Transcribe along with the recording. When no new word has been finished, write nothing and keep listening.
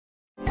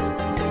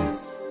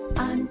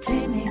I'm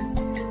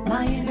taming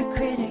my inner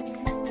critic.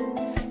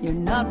 You're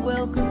not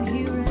welcome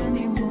here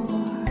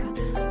anymore.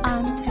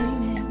 I'm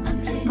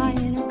taming my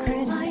inner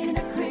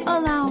critic.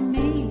 Allow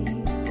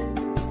me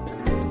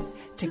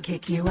to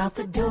kick you out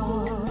the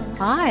door.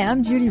 Hi,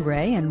 I'm Judy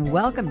Ray, and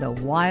welcome to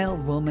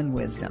Wild Woman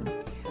Wisdom.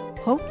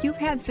 Hope you've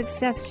had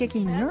success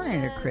kicking your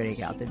inner critic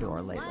out the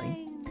door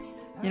lately.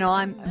 You know,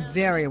 I'm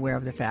very aware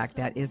of the fact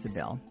that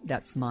Isabel,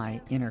 that's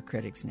my inner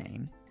critic's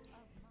name,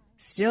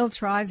 still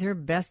tries her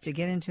best to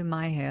get into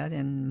my head,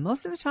 and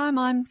most of the time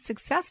I'm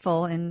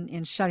successful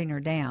in shutting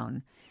her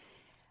down.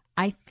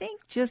 I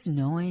think just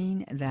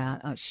knowing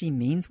that she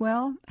means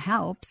well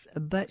helps,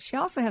 but she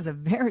also has a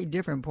very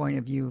different point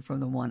of view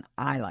from the one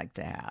I like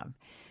to have.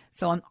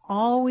 So I'm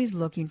always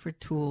looking for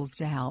tools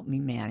to help me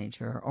manage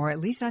her, or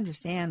at least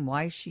understand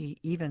why she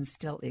even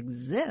still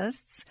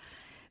exists.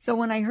 So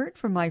when I heard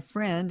from my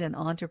friend and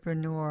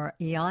entrepreneur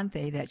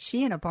Ianthe that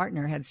she and a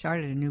partner had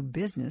started a new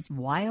business,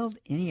 Wild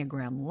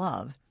Enneagram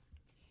Love,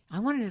 I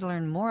wanted to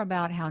learn more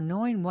about how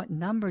knowing what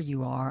number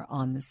you are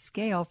on the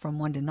scale from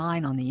 1 to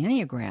 9 on the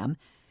Enneagram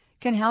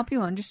can help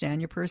you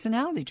understand your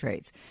personality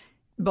traits,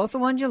 both the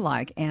ones you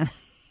like and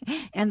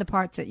the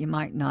parts that you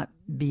might not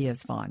be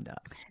as fond of.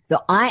 So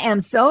I am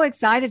so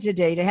excited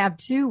today to have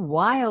two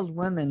wild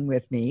women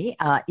with me,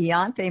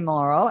 Ianthe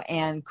Morrow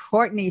and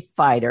Courtney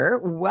Feider.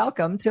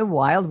 Welcome to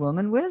Wild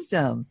Woman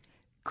Wisdom.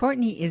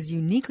 Courtney is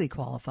uniquely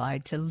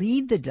qualified to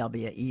lead the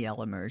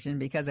WEL immersion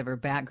because of her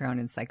background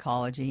in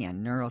psychology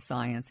and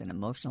neuroscience and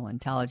emotional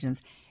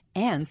intelligence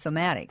and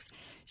somatics.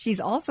 She's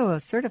also a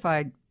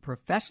certified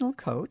professional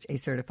coach, a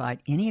certified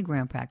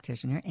Enneagram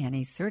practitioner, and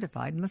a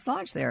certified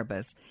massage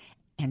therapist,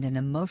 and an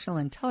emotional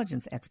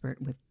intelligence expert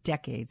with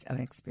decades of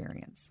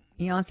experience.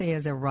 Ianthe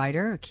is a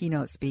writer, a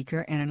keynote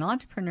speaker, and an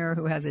entrepreneur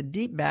who has a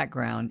deep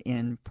background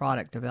in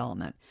product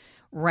development,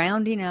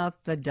 rounding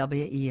out the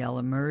WEL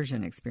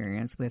immersion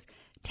experience with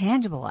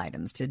tangible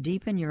items to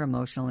deepen your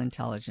emotional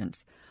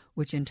intelligence,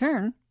 which in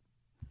turn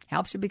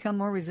helps you become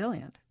more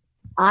resilient.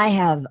 I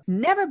have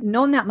never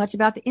known that much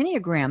about the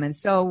Enneagram. And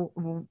so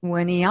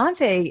when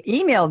Ianthe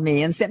emailed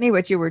me and sent me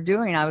what you were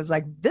doing, I was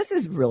like, this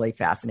is really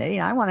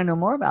fascinating. I want to know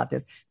more about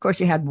this. Of course,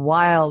 you had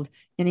Wild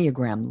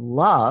Enneagram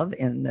Love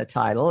in the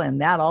title,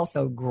 and that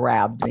also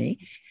grabbed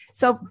me.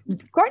 So,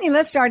 Courtney,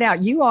 let's start out.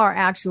 You are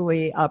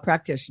actually a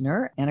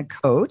practitioner and a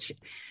coach,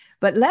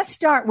 but let's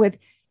start with,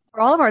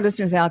 for all of our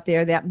listeners out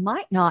there that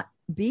might not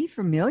be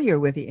familiar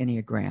with the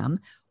Enneagram,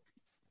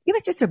 give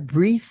us just a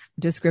brief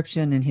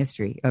description and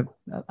history of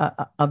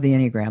the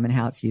Enneagram and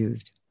how it's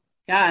used.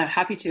 Yeah,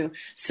 happy to.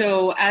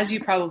 So as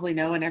you probably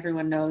know, and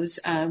everyone knows,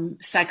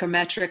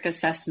 psychometric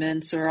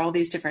assessments or all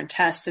these different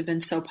tests have been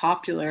so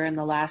popular in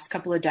the last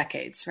couple of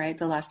decades, right?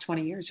 The last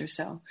 20 years or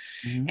so.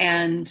 Mm-hmm.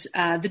 And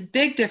the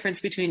big difference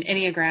between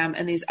Enneagram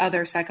and these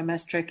other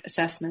psychometric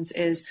assessments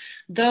is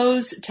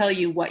those tell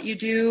you what you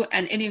do,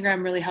 and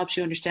Enneagram really helps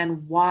you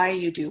understand why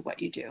you do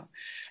what you do.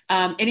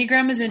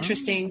 Enneagram is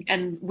interesting,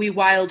 and we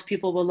wild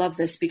people will love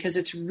this because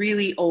it's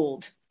really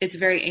old. It's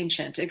very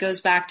ancient. It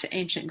goes back to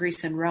ancient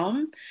Greece and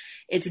Rome.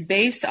 It's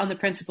based on the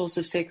principles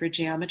of sacred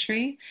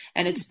geometry,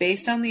 and it's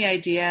based on the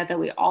idea that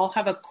we all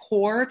have a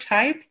core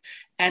type,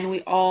 and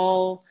we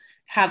all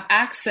have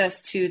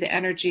access to the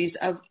energies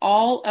of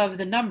all of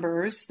the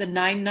numbers, the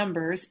 9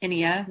 numbers.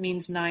 Ennea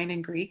means 9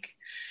 in Greek.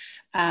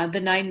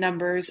 The 9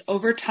 numbers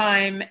over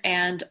time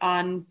and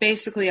on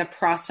basically a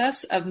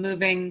process of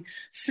moving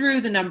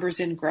through the numbers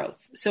in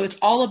growth. So it's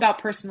all about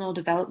personal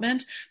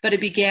development, but it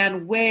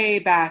began way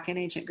back in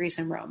ancient Greece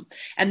and Rome.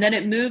 And then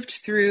it moved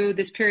through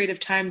this period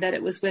of time that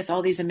it was with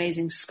all these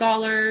amazing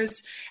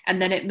scholars.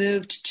 And then it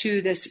moved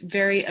to this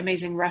very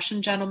amazing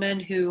Russian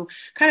gentleman who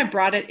kind of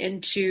brought it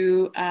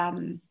into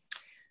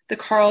the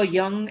Carl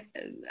Jung,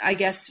 I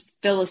guess,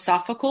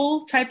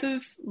 philosophical type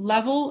of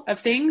level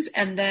of things.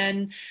 And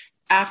then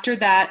after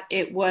that,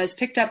 it was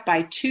picked up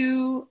by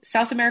 2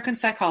 South American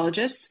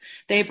psychologists.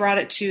 They brought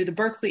it to the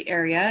Berkeley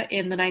area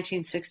in the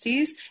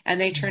 1960s,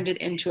 and they turned it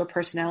into a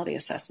personality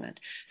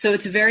assessment. So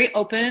it's a very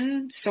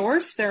open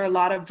source. There are a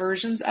lot of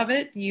versions of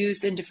it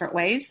used in different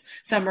ways.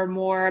 Some are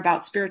more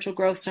about spiritual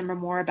growth. Some are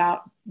more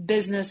about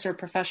business or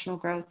professional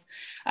growth.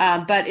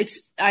 But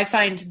it's, I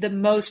find, the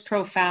most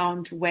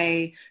profound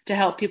way to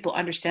help people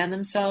understand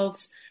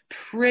themselves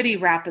pretty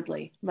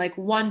rapidly, like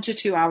 1 to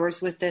 2 hours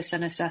with this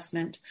and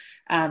assessment.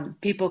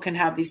 People can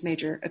have these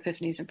major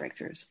epiphanies and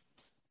breakthroughs.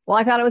 Well,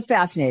 I thought it was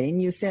fascinating.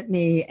 You sent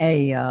me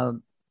a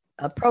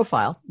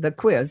profile, the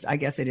quiz, I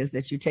guess it is,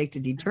 that you take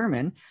to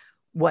determine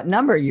what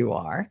number you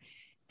are.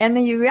 And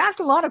then you ask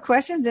a lot of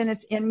questions, and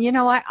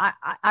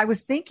I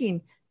was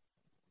thinking,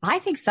 I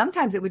think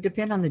sometimes it would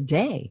depend on the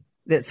day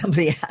that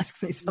somebody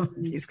asks me some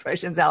of these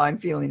questions, how I'm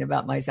feeling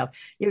about myself.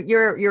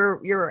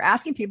 You're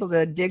asking people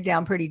to dig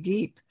down pretty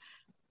deep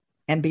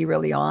and be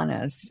really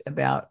honest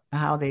about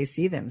how they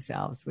see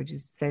themselves. Would you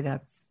say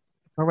that's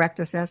a correct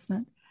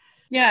assessment?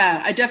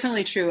 Yeah,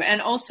 definitely true.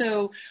 And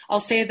also, I'll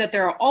say that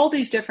there are all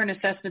these different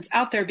assessments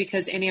out there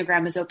because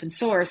Enneagram is open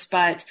source,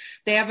 but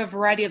they have a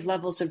variety of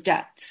levels of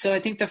depth. So I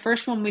think the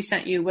first one we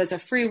sent you was a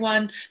free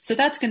one. So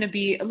that's going to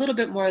be a little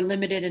bit more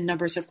limited in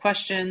numbers of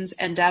questions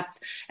and depth.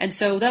 And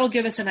so that'll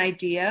give us an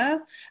idea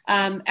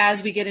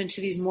as we get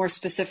into these more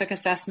specific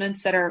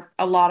assessments that are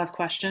a lot of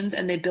questions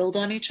and they build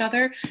on each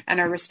other and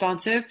are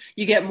responsive.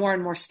 You get more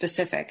and more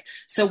specific.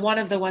 So one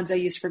of the ones I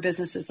use for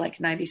business is like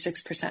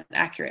 96%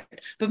 accurate,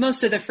 but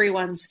most of the free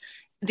ones,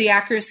 the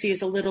accuracy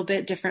is a little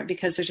bit different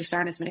because there just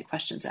aren't as many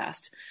questions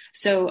asked.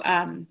 So,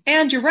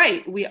 and you're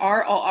right, we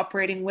are all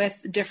operating with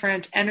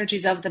different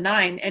energies of the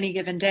 9 any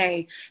given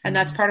day. And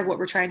that's part of what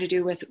we're trying to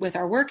do with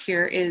our work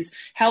here is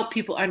help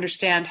people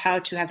understand how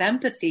to have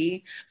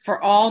empathy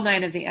for all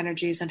 9 of the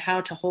energies and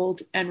how to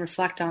hold and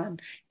reflect on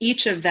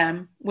each of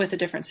them with a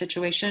different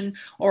situation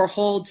or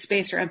hold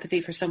space or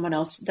empathy for someone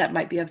else that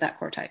might be of that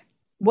core type.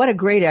 What a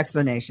great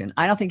explanation.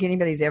 I don't think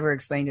anybody's ever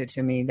explained it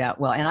to me that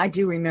well. And I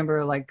do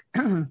remember like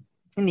in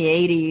the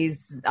 80s,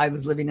 I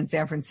was living in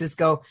San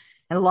Francisco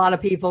and a lot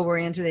of people were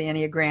into the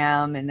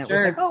Enneagram and it was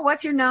like, oh,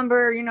 what's your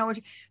number? You know,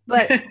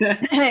 but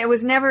it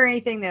was never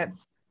anything that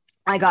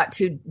I got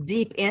too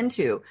deep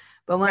into.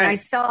 But when I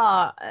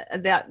saw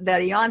that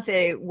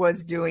Ianthe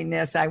was doing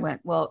this, I went,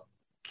 well,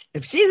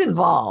 if she's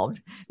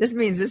involved, this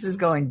means this is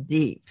going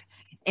deep.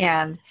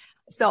 And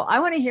so I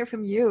want to hear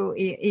from you,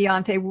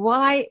 Ianthe.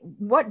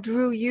 What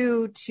drew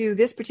you to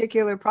this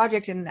particular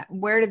project and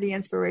where did the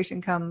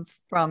inspiration come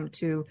from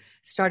to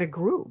start a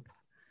group?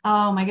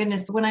 Oh my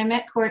goodness. When I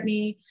met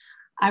Courtney,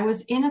 I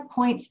was in a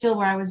point still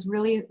where I was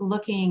really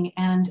looking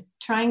and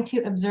trying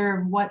to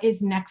observe what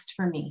is next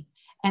for me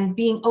and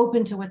being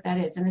open to what that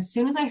is. And as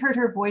soon as I heard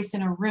her voice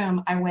in a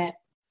room, I went,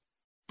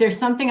 there's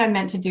something I'm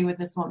meant to do with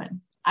this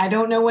woman. I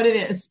don't know what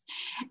it is.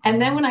 And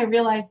then when I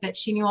realized that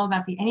she knew all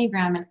about the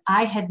Enneagram and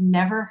I had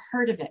never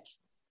heard of it.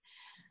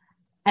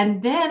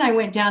 And then I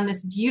went down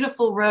this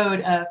beautiful road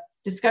of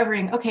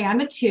discovering, okay, I'm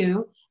a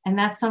 2, and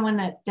that's someone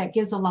that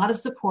gives a lot of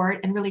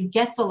support and really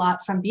gets a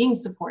lot from being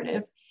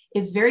supportive,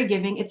 is very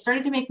giving. It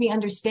started to make me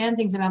understand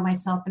things about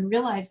myself and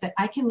realize that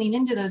I can lean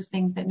into those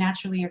things that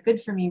naturally are good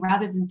for me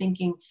rather than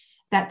thinking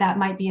that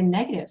might be a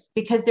negative,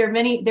 because there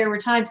were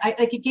times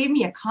it gave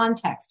me a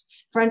context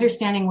for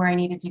understanding where I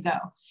needed to go.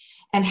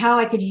 And how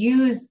I could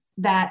use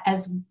that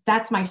as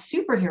that's my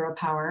superhero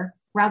power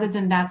rather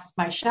than that's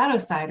my shadow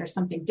side or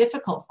something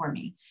difficult for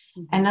me.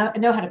 Mm-hmm.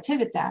 And know how to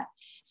pivot that.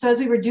 So as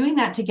we were doing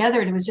that together,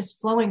 and it was just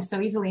flowing so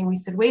easily, and we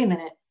said, wait a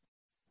minute,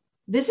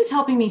 this is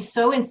helping me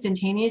so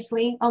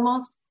instantaneously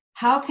almost.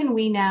 How can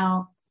we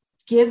now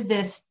give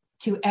this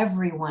to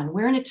everyone?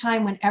 We're in a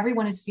time when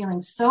everyone is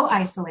feeling so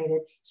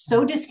isolated,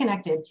 so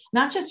disconnected,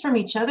 not just from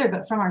each other,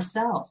 but from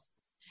ourselves.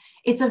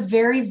 It's a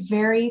very,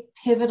 very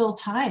pivotal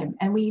time,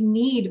 and we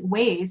need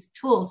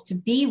tools to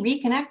be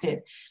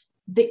reconnected.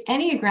 The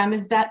Enneagram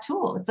is that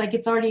tool. It's like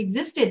it's already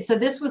existed. So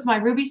this was my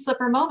ruby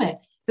slipper moment.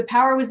 The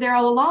power was there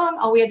all along.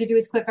 All we had to do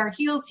is click our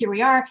heels. Here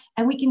we are.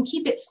 And we can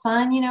keep it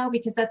fun,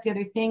 because that's the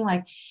other thing,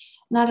 like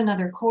not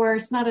another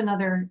course, not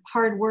another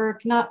hard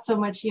work, not so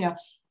much,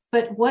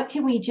 but what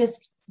can we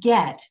just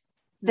get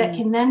that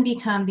can then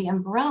become the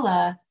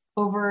umbrella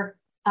over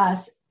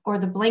us or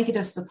the blanket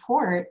of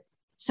support,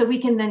 so we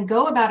can then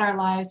go about our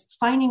lives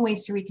finding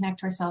ways to reconnect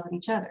to ourselves and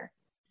each other.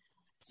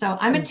 So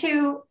I'm a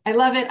 2. I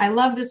love it. I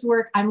love this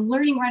work. I'm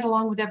learning right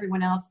along with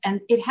everyone else.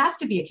 And it has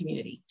to be a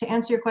community. To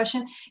answer your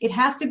question, it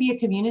has to be a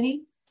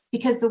community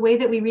because the way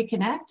that we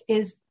reconnect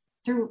is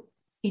through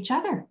each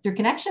other, through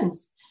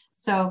connections.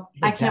 So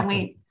exactly. I can't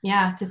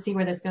wait, to see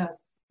where this goes.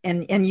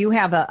 And you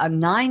have a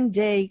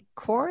 9-day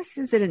course?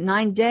 Is it a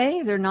 9-day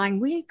or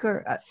 9-week?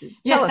 Or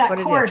yes, that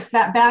course,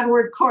 that bad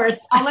word course.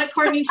 I'll let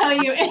Courtney tell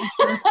you.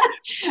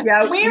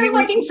 We are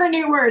looking for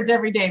new words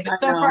every day, but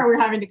so far we're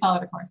having to call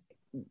it a course.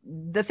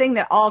 The thing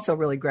that also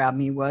really grabbed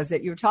me was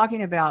that you were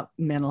talking about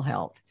mental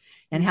health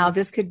and how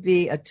this could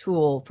be a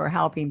tool for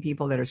helping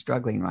people that are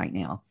struggling right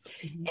now.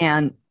 Mm-hmm.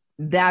 And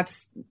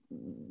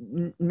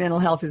mental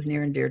health is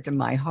near and dear to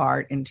my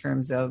heart in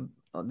terms of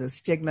the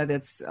stigma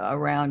that's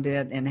around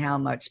it and how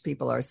much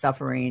people are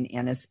suffering,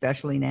 and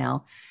especially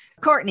now.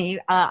 Courtney,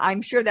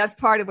 I'm sure that's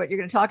part of what you're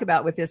going to talk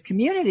about with this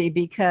community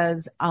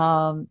because,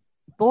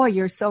 boy,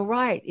 you're so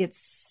right.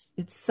 It's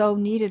so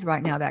needed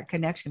right now. That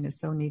connection is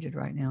so needed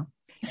right now.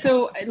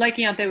 So like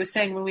Ianthe was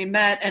saying, when we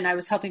met and I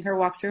was helping her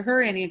walk through her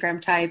Enneagram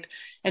type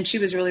and she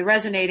was really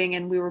resonating,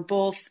 and we were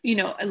both,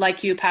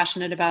 like you,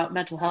 passionate about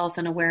mental health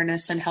and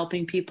awareness and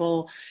helping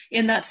people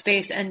in that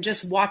space, and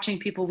just watching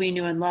people we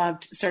knew and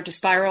loved start to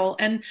spiral.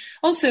 And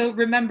also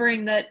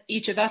remembering that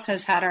each of us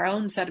has had our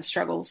own set of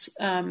struggles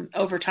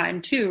over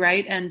time too,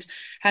 right? And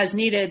has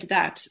needed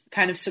that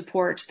kind of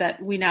support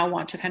that we now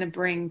want to kind of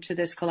bring to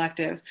this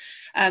collective.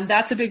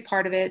 That's a big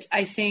part of it.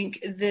 I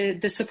think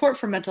the support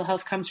for mental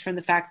health comes from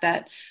the fact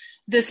that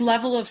this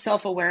level of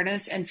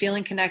self-awareness and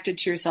feeling connected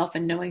to yourself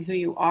and knowing who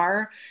you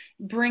are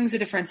brings a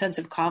different sense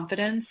of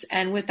confidence.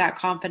 And with that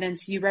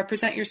confidence, you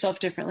represent yourself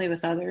differently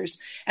with others.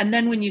 And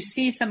then when you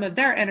see some of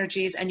their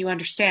energies and you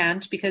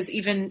understand, because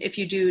even if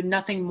you do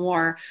nothing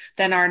more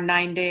than our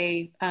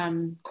 9-day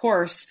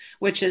course,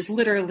 which is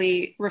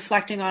literally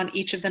reflecting on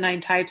each of the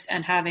 9 types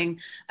and having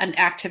an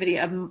activity,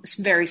 a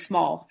very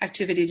small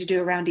activity to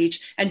do around each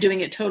and doing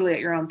it totally at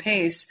your own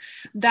pace,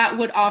 that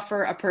would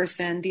offer a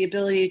person the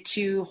ability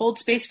to hold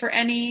space for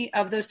any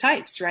of those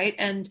types, right?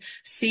 And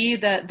see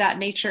that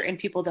nature in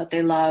people that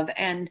they love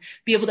and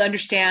be able to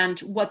understand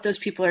what those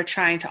people are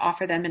trying to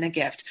offer them in a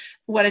gift.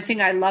 What I think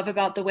I love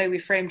about the way we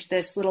framed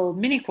this little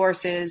mini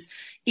course is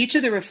each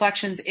of the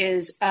reflections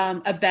is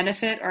a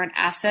benefit or an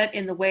asset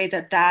in the way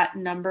that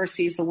number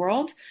sees the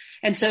world.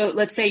 And so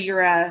let's say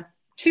you're a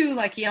 2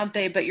 like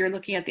Ianthe, but you're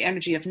looking at the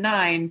energy of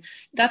 9.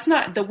 That's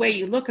not the way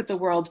you look at the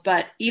world,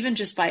 but even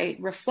just by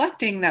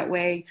reflecting that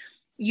way,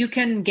 you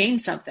can gain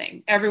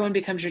something. Everyone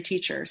becomes your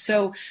teacher.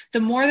 So the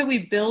more that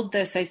we build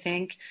this, I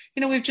think,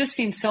 we've just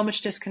seen so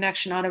much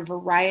disconnection on a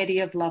variety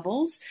of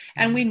levels,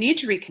 and we need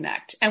to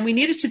reconnect, and we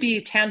need it to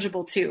be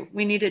tangible too.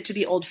 We need it to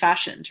be old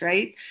fashioned,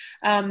 right?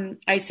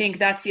 I think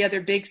that's the other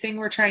big thing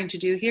we're trying to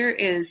do here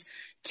is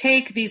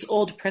take these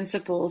old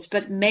principles,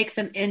 but make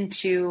them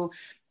into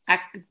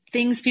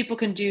things people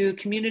can do,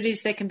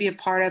 communities they can be a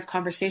part of,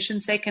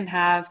 conversations they can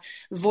have,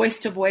 voice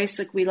to voice.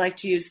 Like we like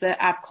to use the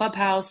app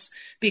Clubhouse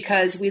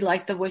because we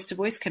like the voice to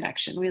voice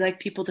connection. We like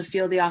people to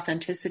feel the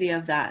authenticity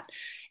of that.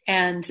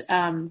 And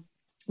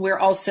we're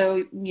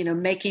also,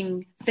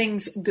 making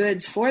things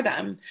goods for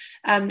them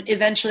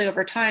eventually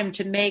over time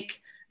to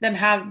make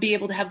them be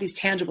able to have these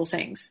tangible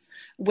things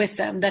with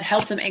them that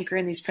help them anchor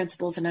in these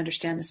principles and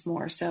understand this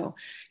more. So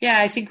yeah,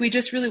 I think we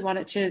just really want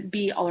it to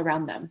be all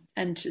around them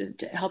and to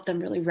help them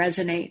really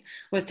resonate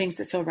with things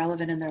that feel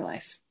relevant in their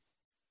life.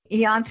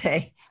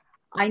 Ianthe,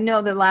 I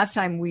know the last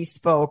time we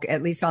spoke,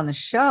 at least on the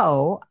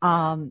show,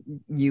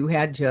 you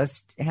had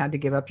just had to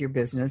give up your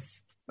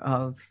business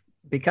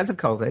because of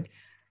COVID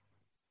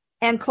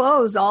and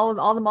close.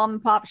 All the mom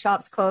and pop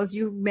shops closed.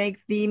 You make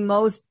the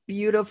most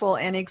beautiful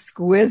and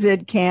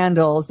exquisite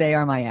candles. They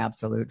are my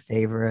absolute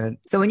favorite.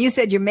 So when you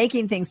said you're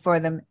making things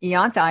for them,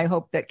 Ianthe, I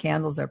hope that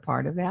candles are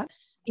part of that.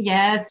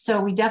 Yes. So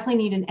we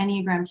definitely need an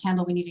Enneagram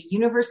candle. We need a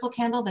universal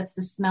candle. That's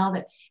the smell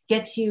that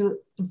gets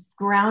you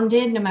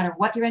grounded no matter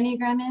what your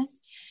Enneagram is.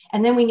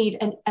 And then we need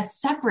a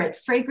separate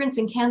fragrance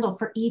and candle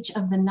for each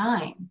of the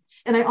 9.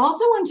 And I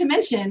also wanted to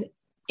mention,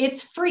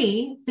 it's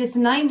free, this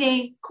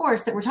 9-day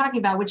course that we're talking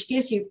about, which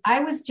gives you, I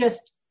was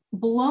just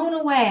blown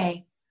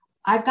away.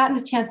 I've gotten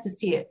a chance to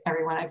see it,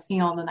 everyone. I've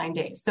seen all the 9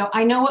 days. So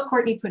I know what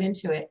Courtney put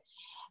into it.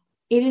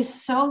 It is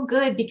so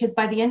good because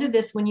by the end of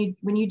this, when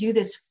you do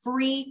this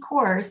free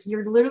course,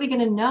 you're literally going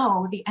to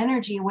know the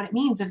energy and what it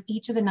means of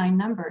each of the 9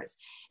 numbers.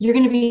 You're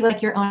going to be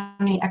like your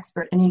own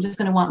expert and you're just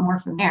going to want more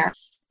from there.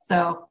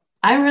 So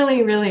I'm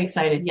really, really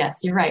excited. Yes,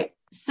 you're right.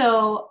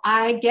 So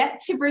I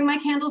get to bring my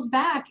candles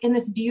back in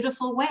this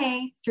beautiful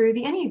way through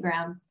the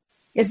Enneagram.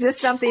 Is this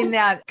something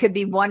that could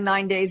be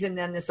 9 days and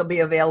then this will be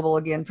available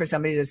again for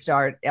somebody to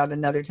start at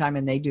another time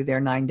and they do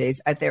their 9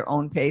 days at their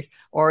own pace?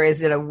 Or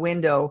is it a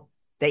window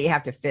that you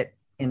have to fit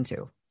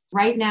into?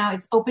 Right now,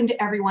 it's open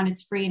to everyone.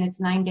 It's free and it's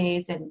 9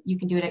 days and you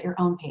can do it at your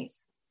own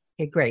pace.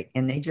 Okay, great.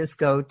 And they just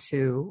go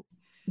to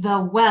the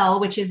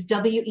Well, which is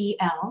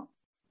WEL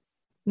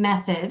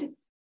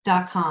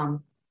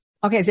method.com.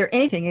 Okay, is there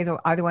anything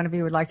either one of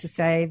you would like to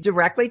say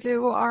directly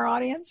to our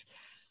audience?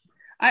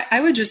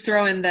 I would just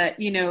throw in that,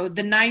 the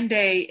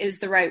 9-day is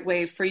the right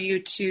way for you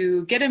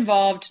to get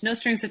involved, no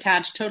strings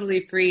attached,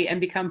 totally free,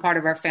 and become part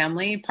of our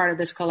family, part of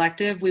this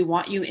collective. We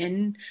want you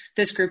in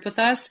this group with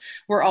us.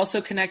 We're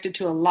also connected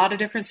to a lot of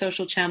different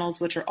social channels,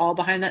 which are all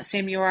behind that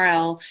same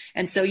URL.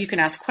 And so you can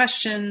ask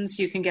questions,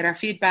 you can get our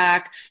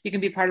feedback, you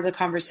can be part of the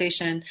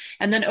conversation.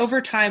 And then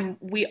over time,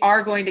 we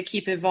are going to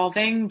keep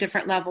evolving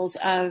different levels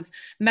of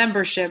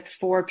membership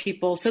for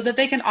people so that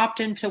they can opt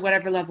into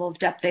whatever level of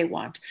depth they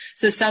want.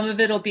 So some of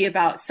it will be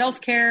about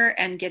self-care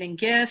and getting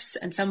gifts,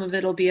 and some of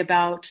it will be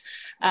about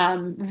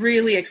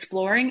really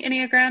exploring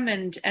Enneagram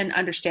and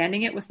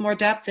understanding it with more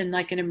depth in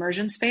like an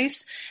immersion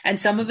space. And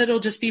some of it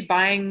will just be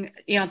buying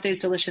Ianthe's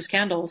delicious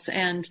candles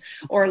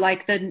or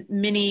like the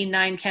mini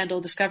 9 candle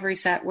discovery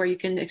set where you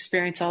can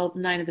experience all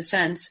 9 of the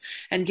scents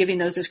and giving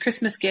those as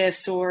Christmas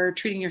gifts or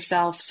treating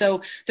yourself.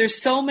 So there's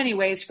so many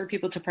ways for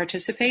people to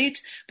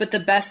participate, but the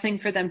best thing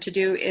for them to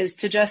do is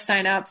to just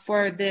sign up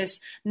for this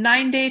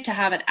 9-day to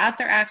have it at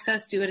their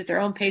access, do it at their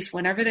own pace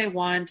whenever they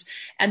want.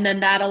 And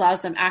then that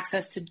allows them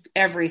access to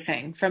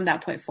everything from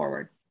that point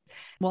forward.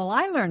 Well,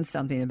 I learned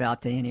something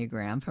about the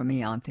Enneagram from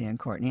Ianthe and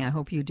Courtney. I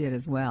hope you did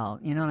as well.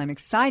 And I'm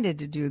excited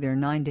to do their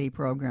 9-day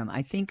program.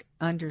 I think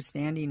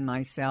understanding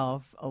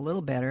myself a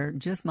little better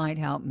just might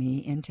help me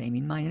in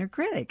taming my inner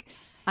critic.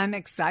 I'm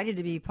excited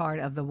to be part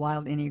of the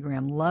Wild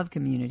Enneagram Love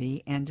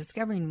community and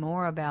discovering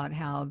more about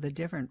how the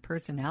different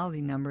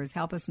personality numbers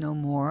help us know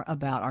more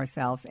about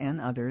ourselves and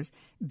others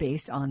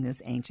based on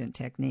this ancient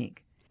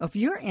technique. If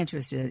you're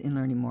interested in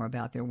learning more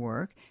about their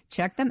work,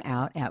 check them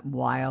out at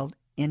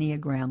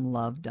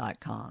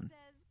wildenneagramlove.com.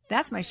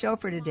 That's my show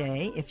for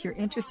today. If you're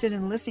interested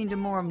in listening to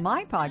more of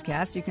my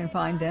podcasts, you can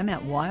find them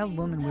at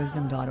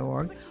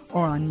wildwomanwisdom.org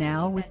or on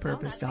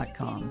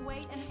nowwithpurpose.com.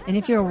 And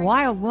if you're a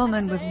wild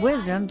woman with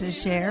wisdom to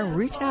share,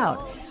 reach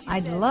out.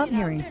 I'd love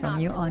hearing from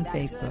you on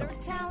Facebook.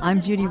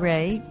 I'm Judy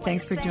Ray.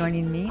 Thanks for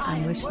joining me.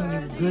 I'm wishing you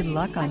good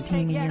luck on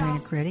taming your inner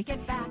critic.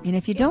 And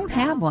if you don't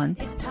have one,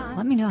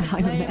 let me know how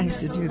you managed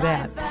to do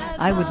that.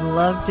 I would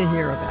love to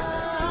hear about it.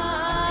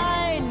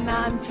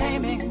 I'm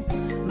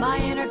taming my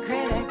inner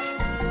critic.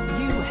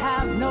 You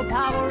have no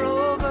power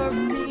over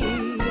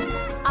me.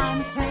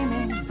 I'm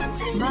taming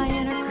my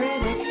inner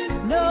critic,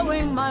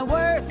 knowing my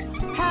worth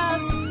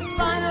has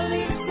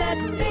finally set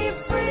me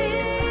free.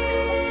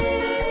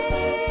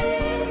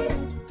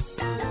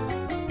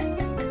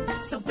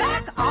 So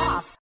back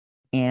off.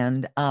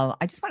 And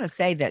I just want to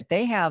say that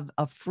they have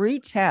a free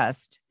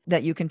test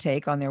that you can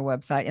take on their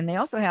website. And they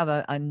also have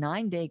a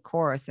 9-day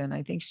course. And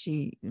I think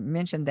she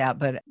mentioned that,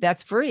 but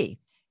that's free.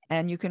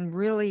 And you can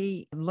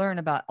really learn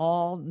about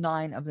all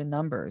 9 of the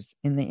numbers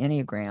in the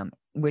Enneagram,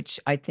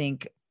 which I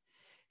think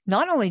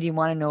not only do you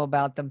want to know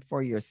about them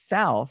for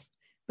yourself,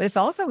 but it's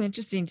also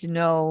interesting to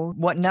know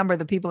what number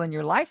the people in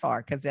your life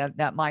are, because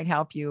that might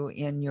help you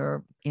in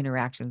your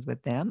interactions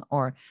with them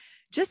or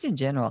just in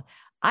general.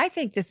 I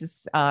think this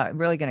is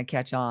really going to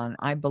catch on.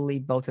 I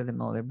believe both of them,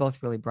 they're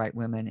both really bright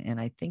women. And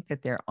I think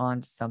that they're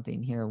on to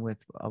something here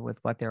with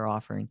what they're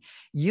offering.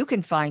 You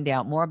can find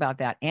out more about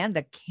that and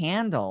the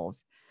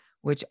candles,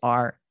 which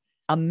are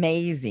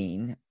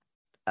amazing.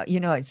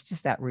 It's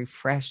just that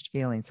refreshed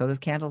feeling. So those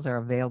candles are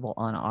available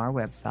on our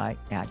website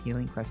at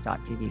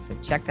healingquest.tv. So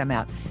check them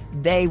out.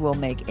 They will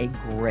make a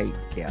great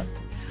gift.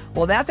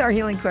 Well, that's our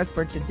Healing Quest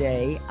for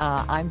today.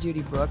 I'm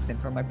Judy Brooks, and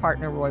for my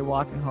partner, Roy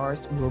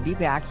Walkenhorst, we'll be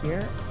back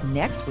here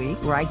next week,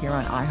 right here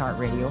on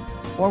iHeartRadio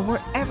or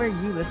wherever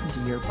you listen to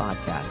your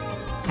podcasts.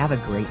 Have a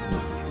great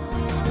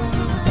week.